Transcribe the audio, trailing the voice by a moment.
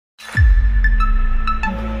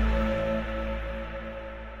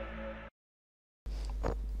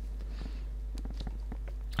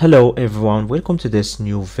Hello everyone, welcome to this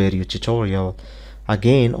new video tutorial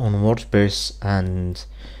again on WordPress, and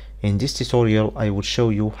in this tutorial I will show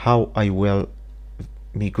you how I will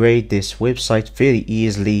migrate this website very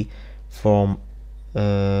easily from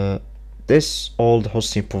this old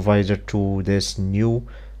hosting provider to this new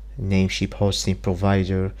Namecheap hosting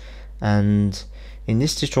provider. And in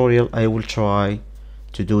this tutorial I will try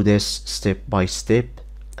to do this step by step,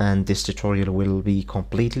 and this tutorial will be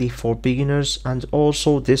completely for beginners. And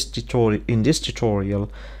also in this tutorial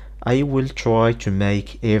I will try to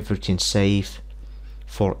make everything safe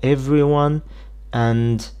for everyone,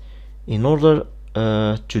 and in order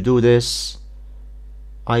to do this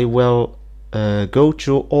I will go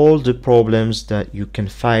through all the problems that you can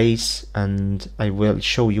face, and I will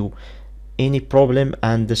show you any problem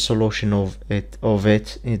and the solution of it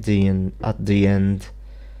at the end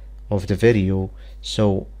of the video.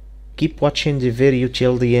 So keep watching the video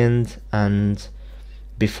till the end. And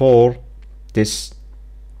before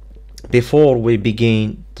we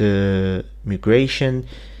begin the migration,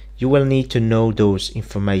 you will need to know those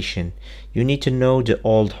information. You need to know the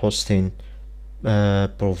old hosting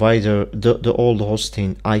provider, the old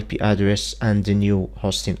hosting IP address and the new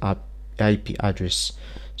hosting IP address.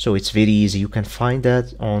 So it's very easy. You can find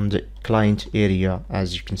that on the client area.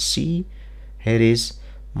 As you can see, here is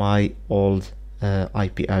my old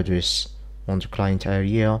IP address on the client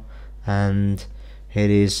area, and here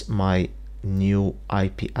is my new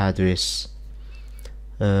IP address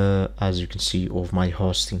as you can see of my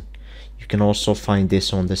hosting. You can also find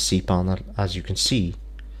this on the Cpanel, as you can see.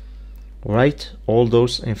 Write all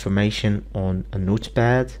those information on a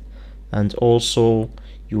notepad, and also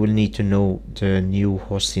you will need to know the new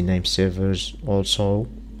hosting name servers also,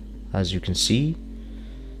 as you can see.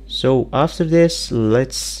 So after this,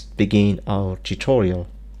 let's begin our tutorial.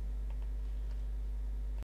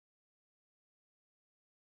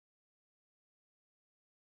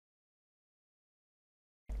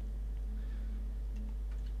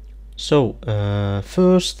 So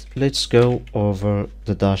first let's go over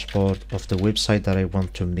the dashboard of the website that I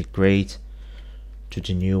want to migrate to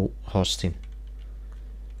the new hosting.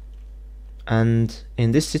 And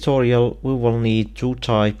in this tutorial we will need two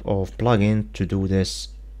types of plugin to do this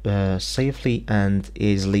safely and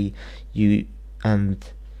easily. And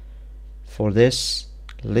for this,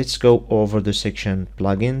 let's go over the section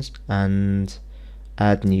plugins and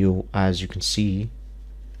add new. As you can see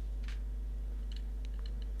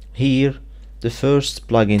here, the first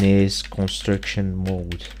plugin is construction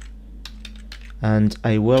mode, and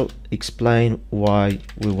I will explain why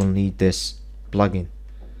we will need this plugin.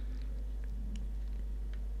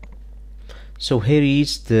 So here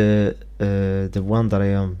is the one that I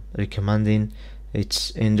am recommending.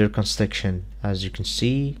 It's under construction, as you can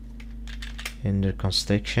see, under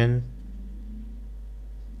construction.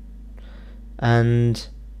 And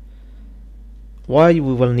why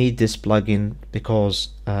we will need this plugin? Because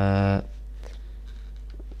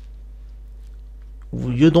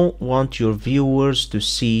you don't want your viewers to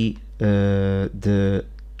see the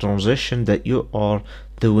transition that you are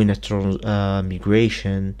doing a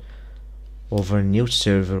migration over a new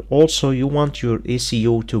server. Also, you want your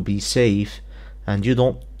SEO to be safe, and you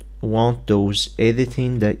don't want those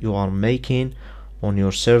editing that you are making on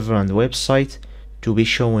your server and website to be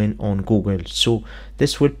showing on Google. So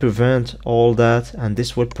this will prevent all that, and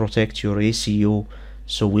this will protect your SEO.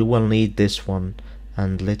 So we will need this one,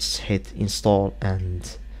 and let's hit install,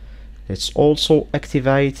 and let's also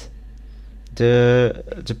activate the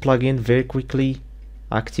plugin very quickly.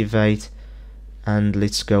 Activate, and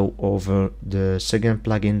let's go over the second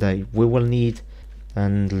plugin that we will need,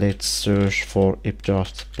 and let's search for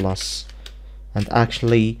Updraft Plus. And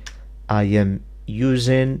actually I am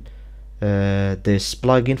using this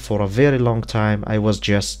plugin for a very long time. I was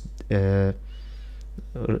just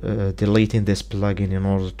deleting this plugin in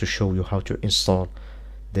order to show you how to install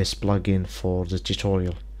this plugin for the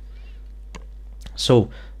tutorial. So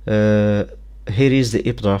here is the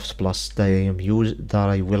Updraft Plus that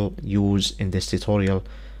I will use in this tutorial.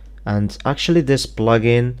 And actually this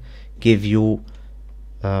plugin give you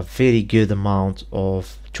a very good amount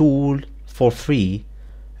of tool for free.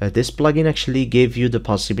 This plugin actually gave you the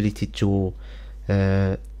possibility to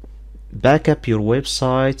back up your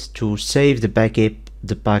website, to save the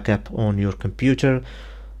backup on your computer,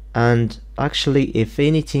 and actually if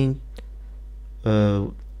anything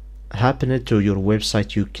happened to your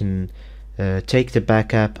website, you can take the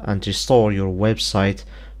backup and restore your website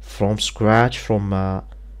from scratch, from a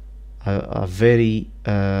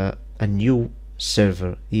new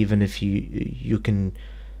server. Even if you can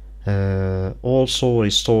Also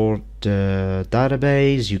restore the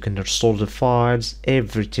database, you can restore the files,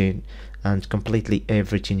 everything, and completely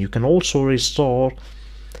everything. You can also restore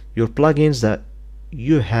your plugins that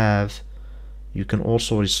you have. You can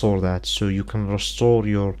also restore that, so you can restore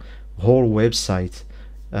your whole website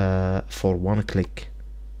for one click,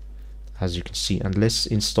 as you can see. And let's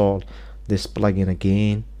install this plugin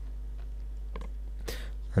again,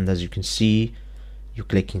 and as you can see, you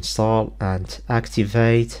click install and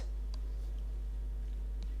activate.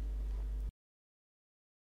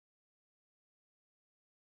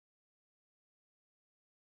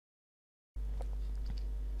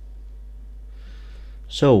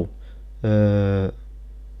 So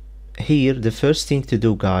here the first thing to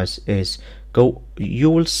do, guys, is you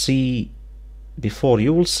will see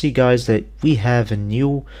guys that we have a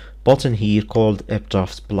new button here called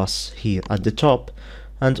Updraft Plus here at the top,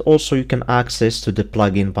 and also you can access to the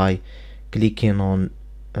plugin by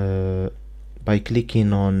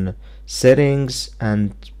clicking on settings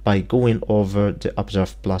and by going over the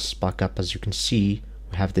Updraft Plus backup. As you can see,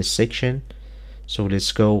 we have this section. So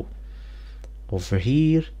let's go over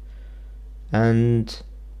here, and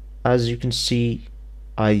as you can see,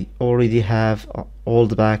 I already have all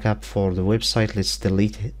the backup for the website. Let's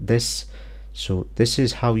delete this. So this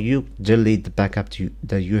is how you delete the backup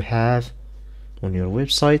that you have on your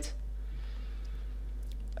website.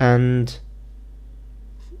 And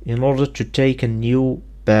in order to take a new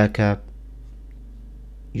backup,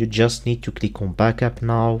 you just need to click on backup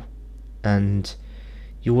now, and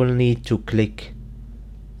you will need to click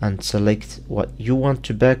and select what you want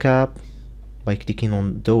to backup by clicking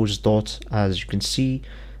on those dots, as you can see,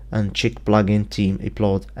 and check plugin team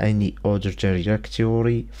upload any other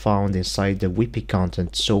directory found inside the WP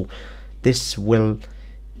content. So this will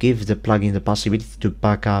give the plugin the possibility to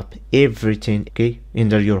backup everything, okay,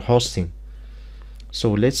 under your hosting.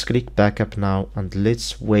 So let's click backup now, and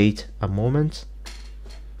let's wait a moment.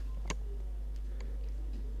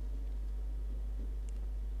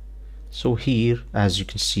 So here, as you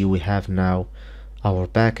can see, we have now our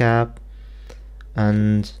backup.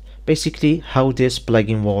 And basically how this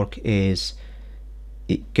plugin work is,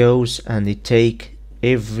 it goes and it take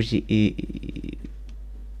every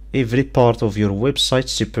part of your website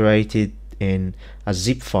separated in a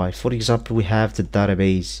zip file. For example, we have the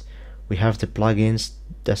database, we have the plugins,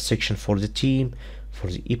 the section for the team, for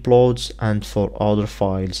the uploads, and for other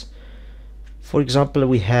files. For example,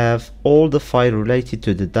 we have all the file related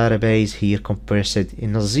to the database here compressed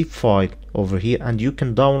in a zip file over here, and you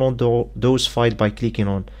can download those files by clicking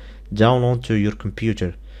on download to your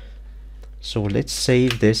computer. So let's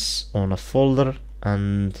save this on a folder,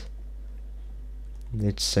 and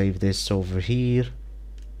let's save this over here.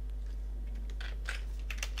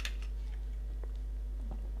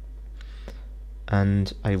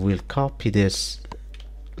 And I will copy this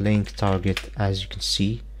link target, as you can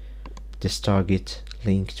see, this target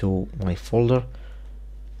link to my folder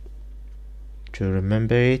to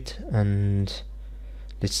remember it, and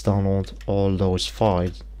let's download all those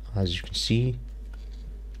files, as you can see.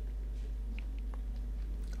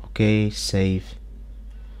 Okay, save.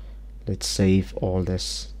 Let's save all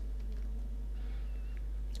this,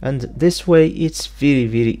 and this way it's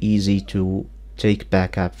very easy to take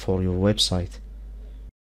backup for your website.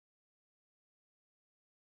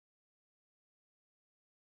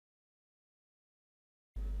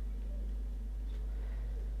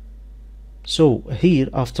 So here,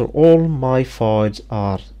 after all my files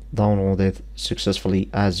are downloaded successfully,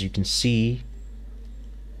 as you can see,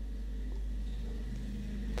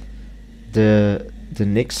 the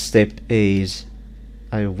next step is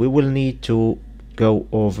we will need to go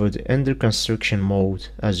over the under construction mode,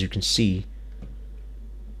 as you can see.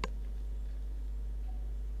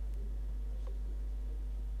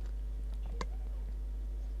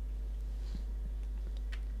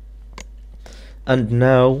 And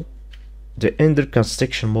now the under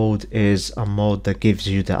construction mode is a mode that gives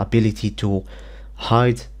you the ability to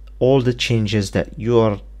hide all the changes that you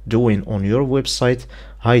are doing on your website,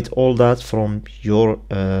 hide all that from your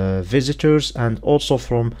visitors and also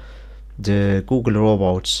from the Google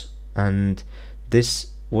robots, and this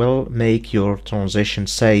will make your transition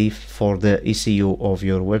safe for the SEO of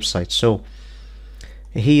your website. So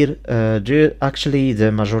here actually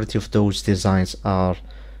the majority of those designs are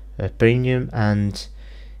premium, and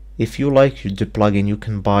if you like the plugin, you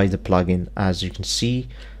can buy the plugin, as you can see.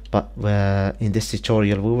 But in this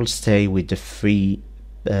tutorial we will stay with the free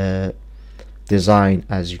design,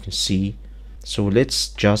 as you can see. So let's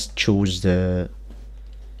just choose the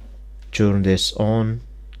turn this on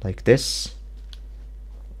like this,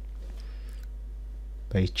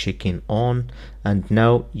 by checking on, and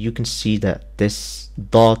now you can see that this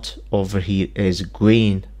dot over here is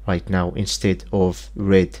green right now instead of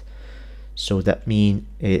red. So that means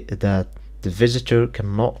that the visitor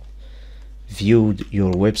cannot view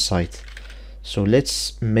your website. So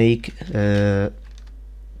let's make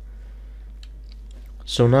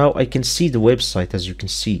so now I can see the website. As you can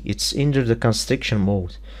see, it's under the construction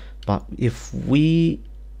mode, but if we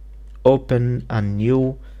open a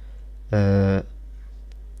new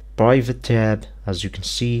private tab, as you can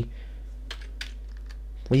see,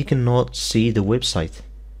 we cannot see the website.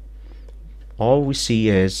 All we see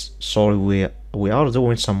is, sorry, we are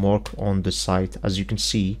doing some work on the site, as you can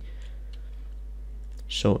see.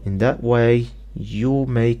 So in that way you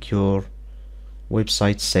make your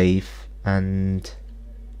website safe and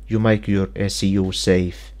you make your SEO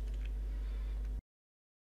safe.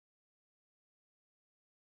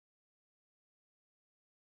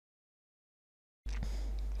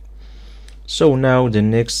 So now the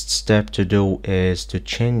next step to do is to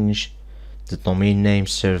change the domain name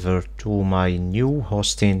server to my new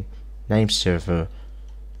hosting name server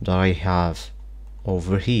that I have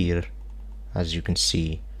over here, as you can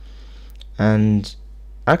see. And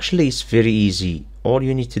actually it's very easy. All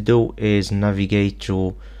you need to do is navigate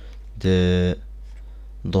to the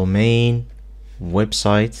domain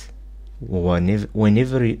website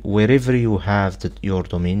wherever you have your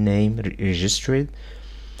domain name registered.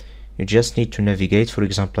 You just need to navigate. For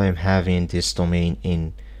example, I'm having this domain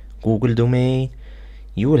in Google domain.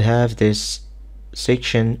 You will have this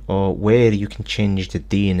section where you can change the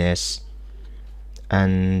DNS,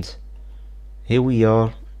 and here we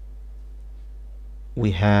are.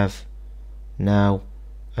 We have now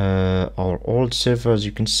our old server, as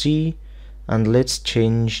you can see, and let's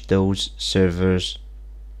change those servers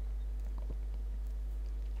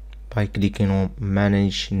by clicking on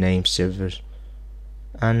manage name servers.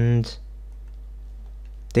 And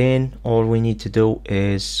then all we need to do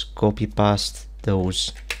is copy paste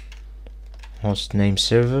those host name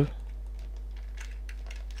server,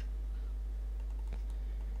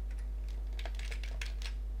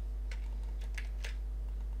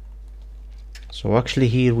 so actually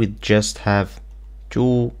here we just have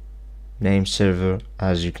two name server.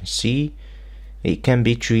 As you can see, it can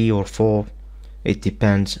be 3 or 4, it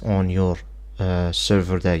depends on your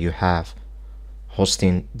server that you have,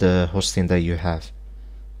 hosting that you have.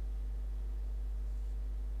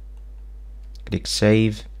 Click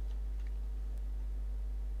save.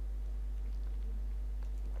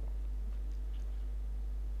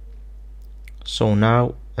 So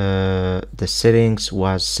now the settings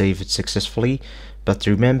was saved successfully, but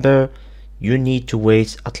remember, you need to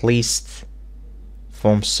wait at least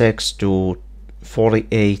from 6 to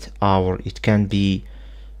 48 hours. It can be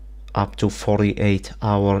up to 48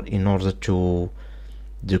 hours in order to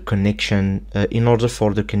the connection in order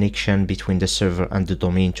for the connection between the server and the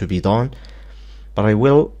domain to be done. But I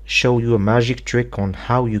will show you a magic trick on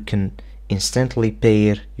how you can instantly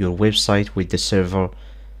pair your website with the server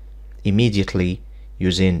immediately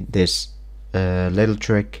using this little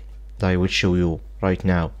trick that I will show you right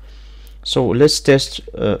now. So let's test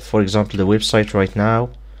for example the website right now,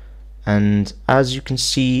 and as you can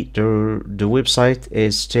see, the website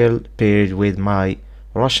is still paired with my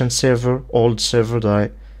Russian server, old server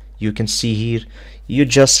that you can see here. You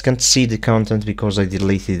just can't see the content because I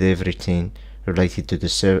deleted everything related to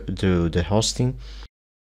the hosting.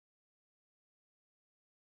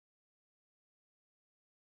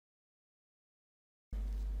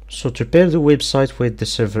 So to pair the website with the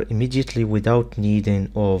server immediately without need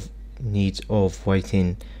of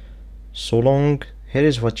waiting so long, here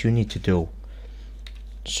is what you need to do.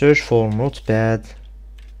 Search for Notepad.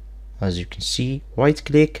 As you can see, right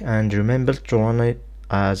click and remember to run it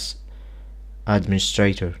as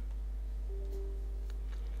administrator.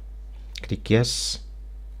 Click yes,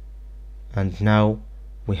 and now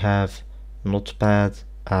we have Notepad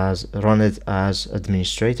as run it as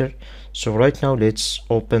administrator. So right now let's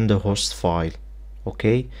open the host file.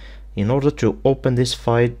 Okay, in order to open this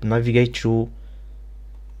file, navigate to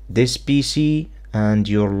this PC and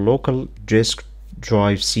your local disk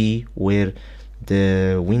drive C where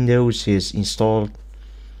the Windows is installed.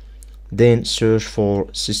 Then search for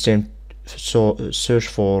search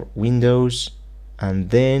for Windows, and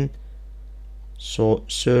then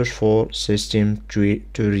search for system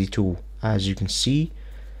 32, as you can see,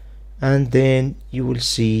 and then you will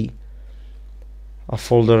see a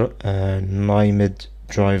folder named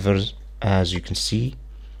drivers, as you can see.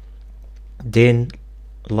 Then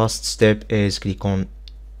last step is click on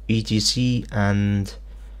etc and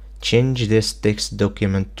change this text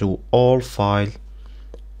document to all file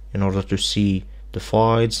in order to see the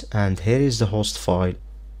files, and here is the host file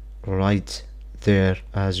right there,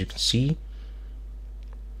 as you can see.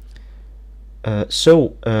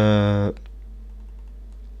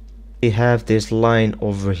 We have this line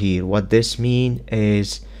over here. What this means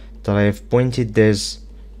is that I have pointed this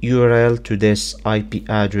URL to this IP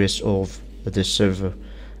address of the server,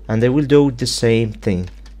 and I will do the same thing.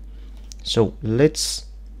 So let's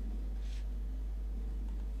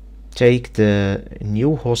take the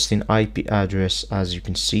new hosting IP address, as you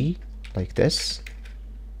can see, like this,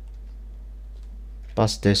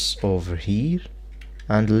 pass this over here,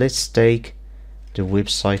 and let's take the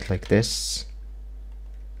website like this,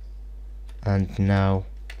 and now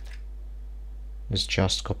let's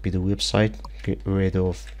just copy the website, get rid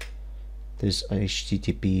of this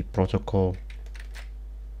HTTP protocol.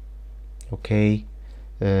 Okay,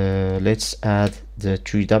 let's add the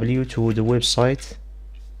 3W to the website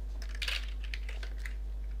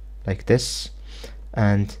like this,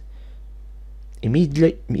 and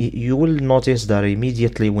immediately you will notice that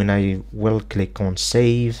immediately when I will click on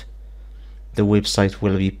save, the website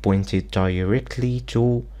will be pointed directly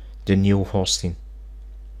to the new hosting.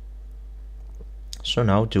 So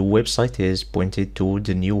now the website is pointed to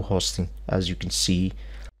the new hosting, as you can see.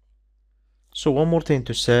 So one more thing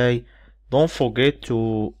to say, don't forget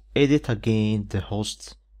to edit again the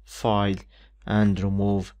host file and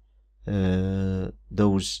remove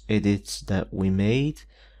those edits that we made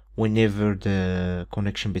whenever the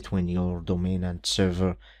connection between your domain and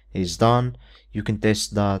server is done. You can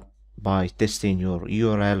test that by testing your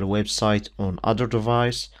URL website on other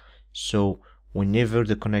device. So whenever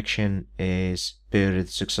the connection is paired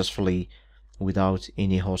successfully without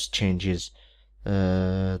any host changes,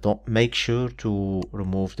 don't make sure to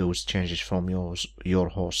remove those changes from your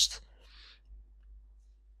host.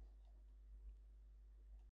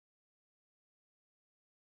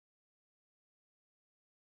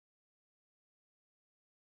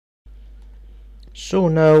 So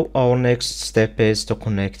now our next step is to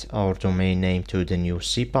connect our domain name to the new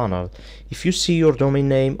cPanel. If you see your domain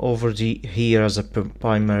name over here as a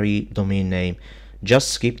primary domain name, just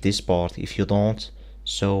skip this part if you don't.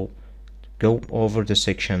 So go over the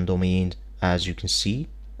section domain, as you can see,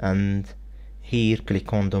 and here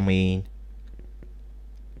click on domain,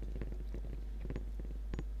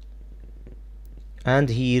 and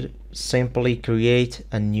here simply create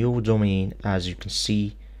a new domain, as you can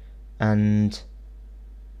see, and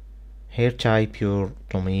here type your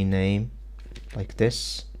domain name like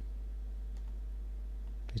this.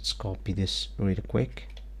 Let's copy this really quick,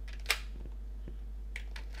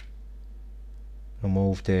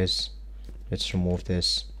 remove this, let's remove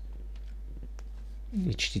this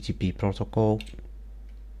HTTP protocol,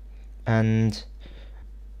 and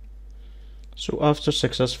so after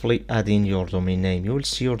successfully adding your domain name, you will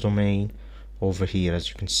see your domain over here, as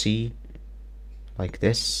you can see, like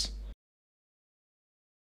this.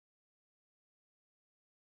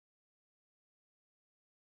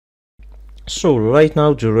 So right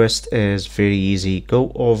now the rest is very easy.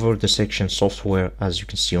 Go over the section software, as you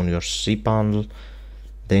can see on your cPanel,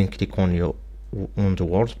 then click on the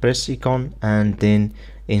WordPress icon, and then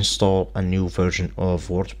install a new version of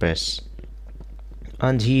WordPress.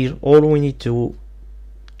 And here all we need to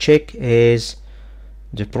check is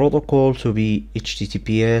the protocol to be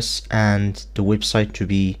HTTPS and the website to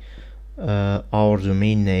be our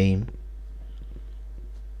domain name.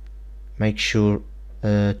 Make sure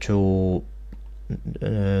to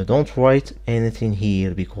don't write anything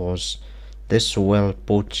here, because this will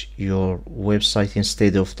put your website,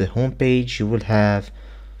 instead of the home page you will have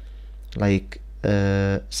like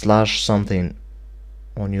slash something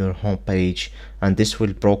on your home page, and this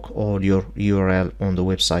will block all your URL on the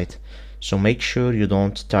website. So make sure you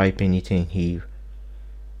don't type anything here,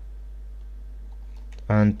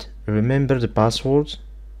 and remember the password.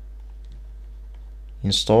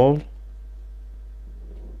 Install.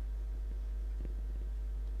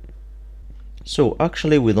 So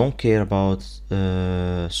actually we don't care about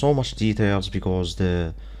so much details, because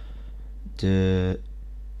the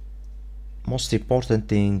most important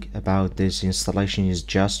thing about this installation is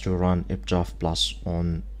just to run Updraft Plus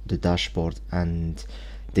on the dashboard and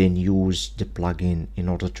then use the plugin in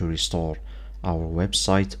order to restore our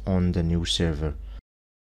website on the new server.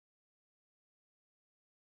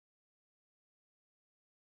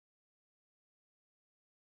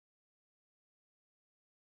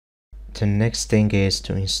 The next thing is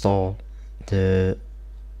to install the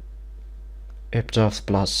Updraft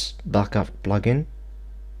Plus backup plugin.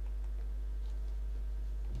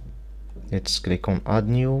 Let's click on add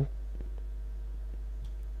new,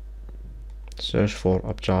 search for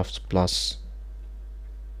Updraft Plus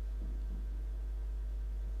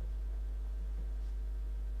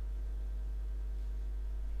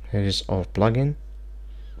here is our plugin.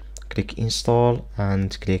 Click install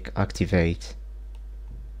and click activate.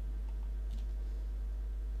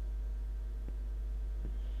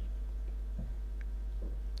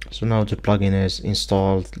 So now the plugin is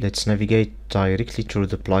installed. Let's navigate directly through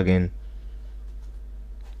the plugin.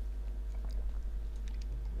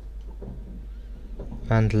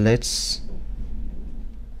 And let's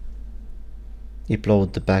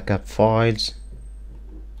upload the backup files.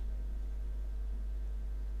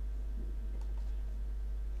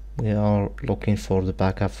 We are looking for the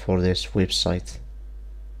backup for this website.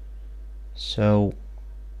 So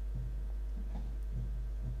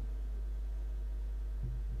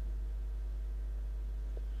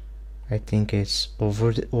I think it's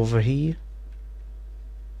over here.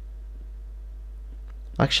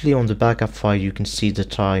 Actually, on the backup file you can see the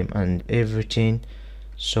time and everything.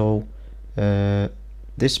 So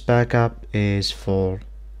this backup is for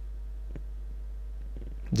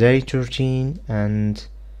day 13 and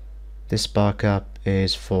this backup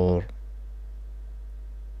is for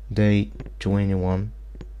day 21,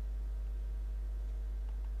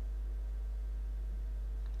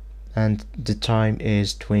 and the time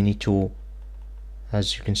is 22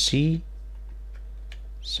 as you can see.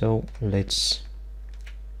 So let's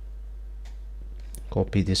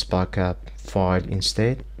copy this backup file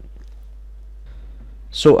instead.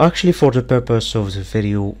 So actually, for the purpose of the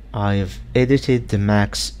video, I've edited the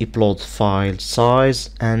max upload file size,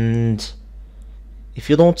 and if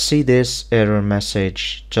you don't see this error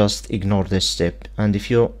message, just ignore this step, and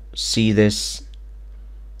if you see this,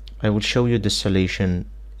 I will show you the solution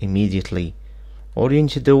immediately. All you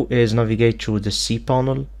need to do is navigate through the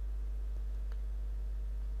Cpanel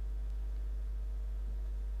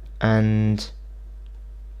and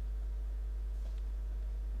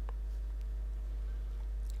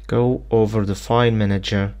go over the file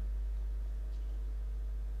manager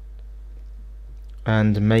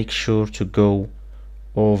and make sure to go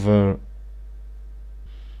over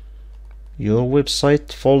your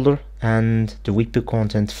website folder and the web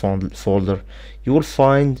content folder. You will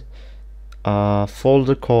find a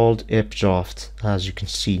folder called updraft, as you can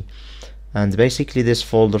see, and basically this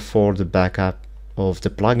folder for the backup of the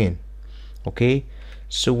plugin. Okay,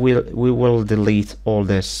 so we will delete all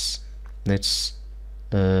this. Let's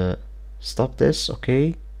stop this.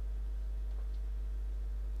 Okay,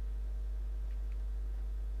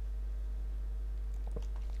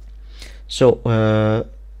 so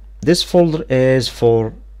this folder is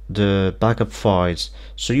for the backup files,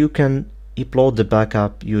 so you can upload the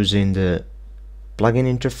backup using the plugin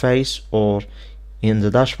interface or in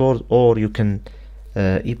the dashboard, or you can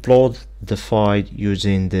upload the file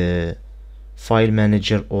using the file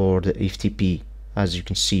manager or the FTP, as you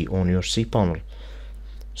can see on your Cpanel.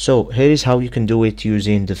 So here is how you can do it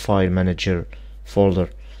using the file manager folder.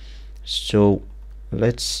 So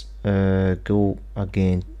let's go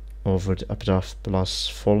again over the updraft plus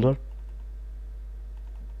folder.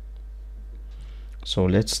 So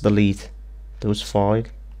let's delete those files.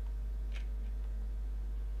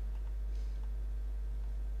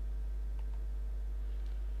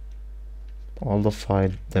 All the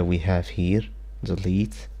file that we have here,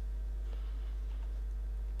 delete.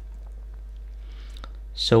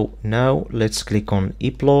 So now let's click on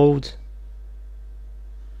upload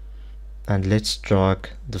and let's drag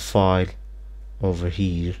the file over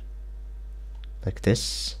here like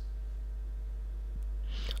this.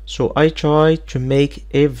 So I try to make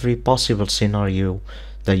every possible scenario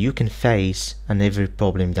that you can face and every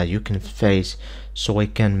problem that you can face, so I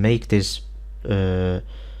can make this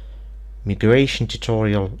migration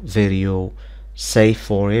tutorial video safe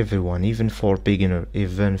for everyone, even for beginner,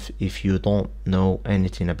 even if you don't know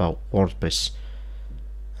anything about WordPress.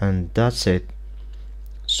 And that's it.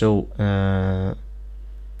 So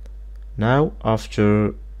now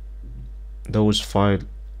after those file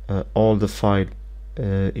all the file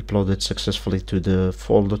uploaded successfully to the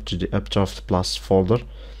folder, to the updraft plus folder,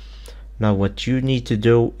 now what you need to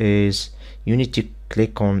do is you need to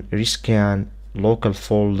click on rescan local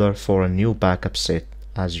folder for a new backup set,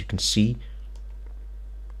 as you can see.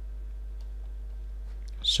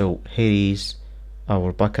 So here is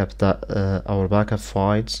our backup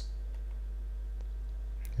files,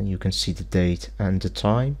 and you can see the date and the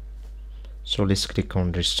time. So let's click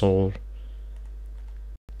on restore.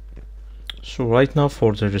 So right now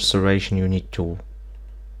for the restoration you need to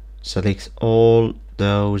select all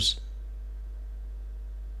those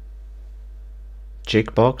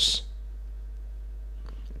checkbox,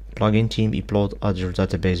 plugin team, upload other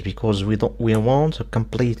database, because we want a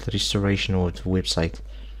complete restoration of the website.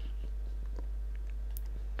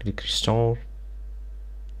 Click restore.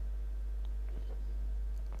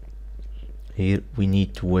 here we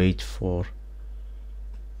need to wait for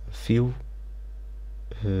a few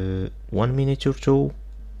 1 minute or two.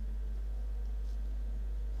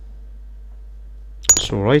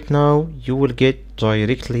 So right now you will get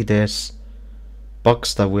directly this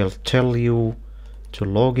box that will tell you to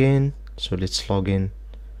log in. So let's log in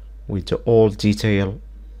with the old detail.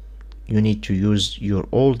 You need to use your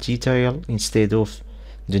old detail instead of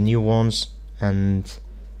the new ones, and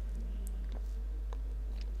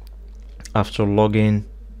after login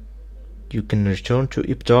you can return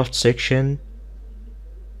to updraft section.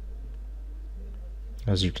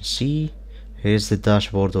 As you can see, here's the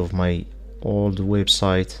dashboard of my old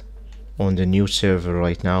website on the new server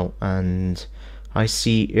right now, and I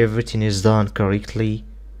see everything is done correctly.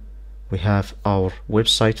 We have our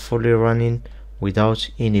website fully running without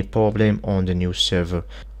any problem on the new server.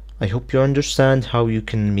 I hope you understand how you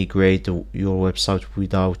can migrate your website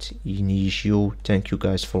without any issue. Thank you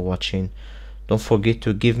guys for watching. Don't forget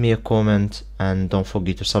to give me a comment, and don't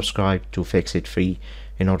forget to subscribe to Fix It Free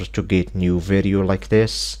in order to get new video like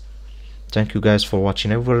this. Thank you guys for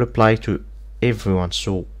watching. I will reply to everyone,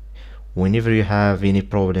 so whenever you have any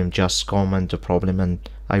problem, just comment the problem and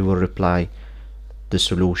I will reply the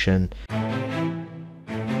solution.